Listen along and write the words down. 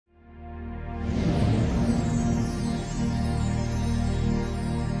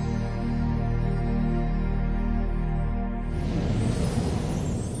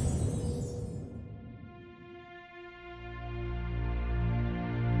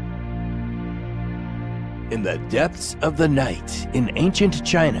In the depths of the night in ancient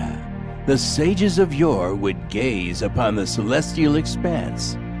China, the sages of yore would gaze upon the celestial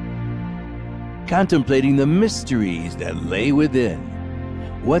expanse, contemplating the mysteries that lay within.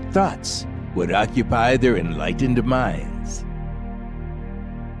 What thoughts would occupy their enlightened minds?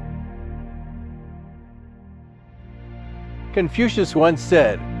 Confucius once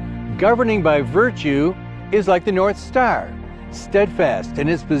said, "Governing by virtue is like the North Star, steadfast in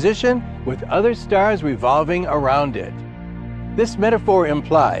its position with other stars revolving around it." This metaphor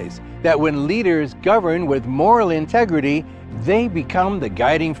implies that when leaders govern with moral integrity, they become the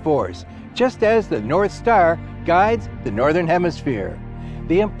guiding force, just as the North Star guides the Northern Hemisphere.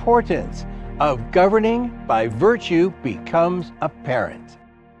 The importance of governing by virtue becomes apparent.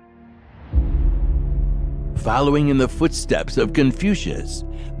 Following in the footsteps of Confucius,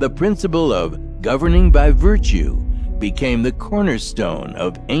 the principle of governing by virtue became the cornerstone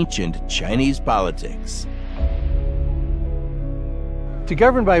of ancient Chinese politics. To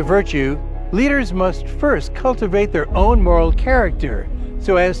govern by virtue, leaders must first cultivate their own moral character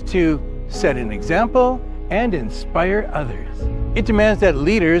so as to set an example and inspire others. It demands that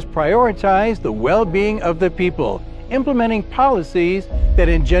leaders prioritize the well-being of the people, implementing policies that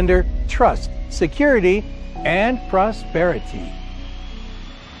engender trust, security, and prosperity.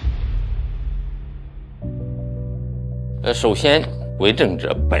 首先，为政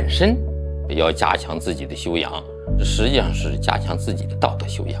者本身要加强自己的修养，实际上是加强自己的道德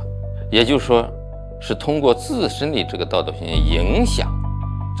修养，也就是说，是通过自身的这个道德修养影响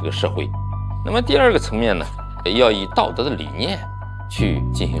这个社会。那么第二个层面呢，要以道德的理念去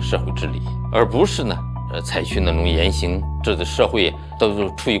进行社会治理，而不是呢，采取那种言行，这个社会都是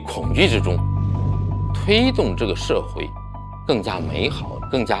处于恐惧之中，推动这个社会更加美好、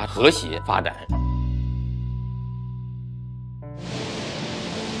更加和谐发展。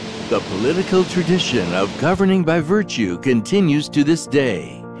 The political tradition of governing by virtue continues to this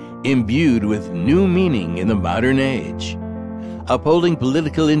day, imbued with new meaning in the modern age. Upholding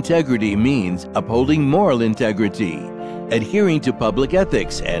political integrity means upholding moral integrity, adhering to public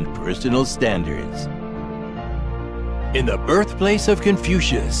ethics and personal standards. In the birthplace of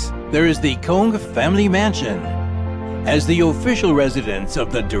Confucius, there is the Kong family mansion, as the official residence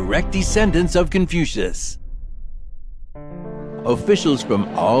of the direct descendants of Confucius. Officials from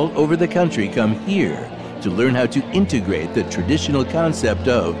all over the country come here to learn how to integrate the traditional concept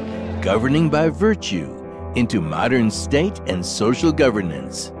of governing by virtue into modern state and social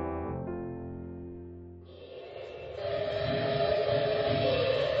governance.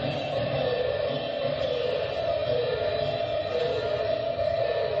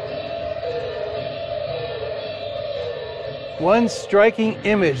 One striking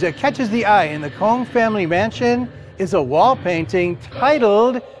image that catches the eye in the Kong family mansion is a wall painting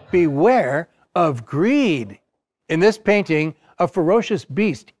titled "Beware of Greed." In this painting, a ferocious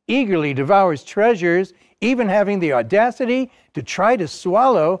beast eagerly devours treasures, even having the audacity to try to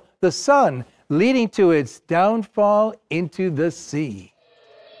swallow the sun, leading to its downfall into the sea.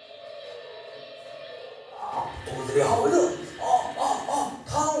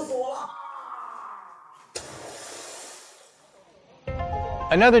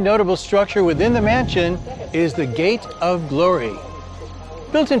 Another notable structure within the mansion is the Gate of Glory.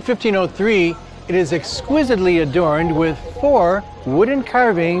 Built in 1503, it is exquisitely adorned with 4 wooden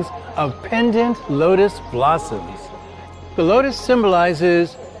carvings of pendant lotus blossoms. The lotus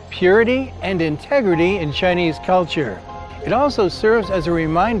symbolizes purity and integrity in Chinese culture. It also serves as a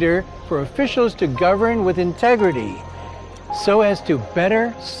reminder for officials to govern with integrity so as to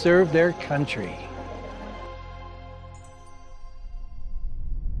better serve their country.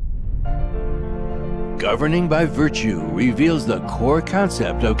 Governing by virtue reveals the core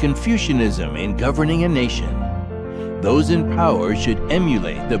concept of Confucianism in governing a nation. Those in power should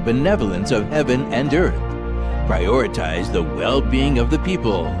emulate the benevolence of heaven and earth, prioritize the well-being of the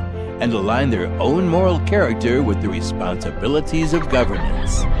people, and align their own moral character with the responsibilities of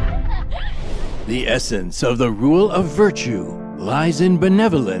governance. The essence of the rule of virtue lies in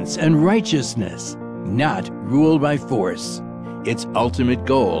benevolence and righteousness, not rule by force. Its ultimate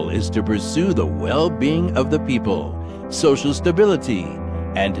goal is to pursue the well-being of the people, social stability,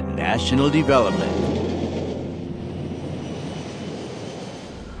 and national development.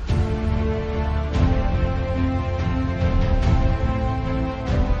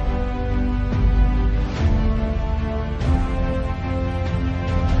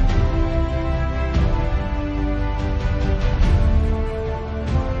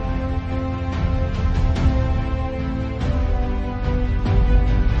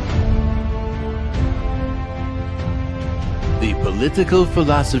 The political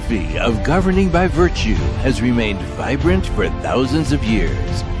philosophy of governing by virtue has remained vibrant for thousands of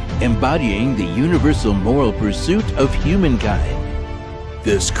years, embodying the universal moral pursuit of humankind.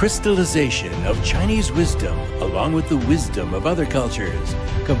 This crystallization of Chinese wisdom, along with the wisdom of other cultures,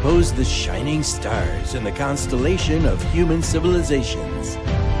 compose the shining stars in the constellation of human civilizations.